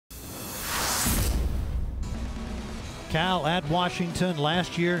Cal at Washington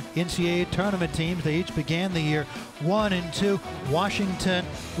last year, NCAA tournament teams. They each began the year 1-2. Washington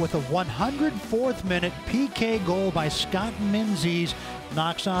with a 104th minute PK goal by Scott Menzies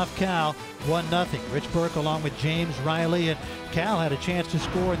knocks off Cal 1-0. Rich Burk along with James Riley, and Cal had a chance to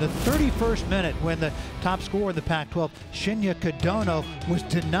score in the 31st minute when the top scorer in the Pac-12, Shinya Kadono, was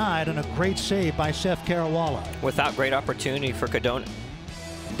denied on a great save by Seth Carawala. Without great opportunity for Kadono.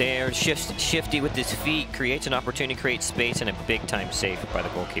 There, shifty with his feet, creates an opportunity, creates space, and a big-time save by the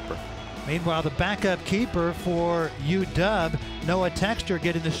goalkeeper. Meanwhile, the backup keeper for UW, Noah Texter,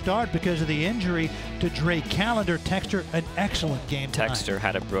 getting the start because of the injury to Dre Callender. Texter, an excellent game tonight. Texter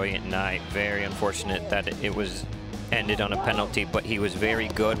had a brilliant night. Very unfortunate that it was ended on a penalty, but he was very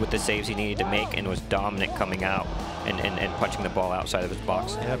good with the saves he needed to make and was dominant coming out and punching the ball outside of his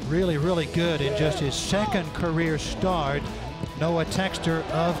box. Yeah, really, really good in just his second career start. Noah Texter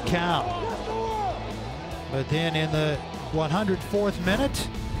of Cal. But then in the 104th minute,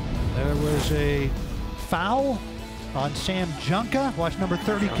 there was a foul on Sam Junka. Watch number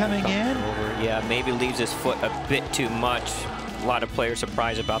 30 coming in. Yeah, maybe leaves his foot a bit too much. A lot of players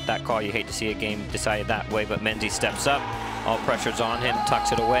surprised about that call. You hate to see a game decided that way, but Menzies steps up. All pressure's on him,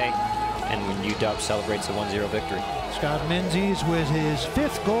 tucks it away, and UW celebrates the 1-0 victory. Scott Menzies with his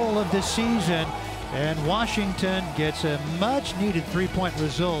 5th goal of the season, and Washington gets a much-needed 3-point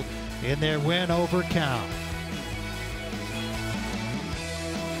result in their win over Cal.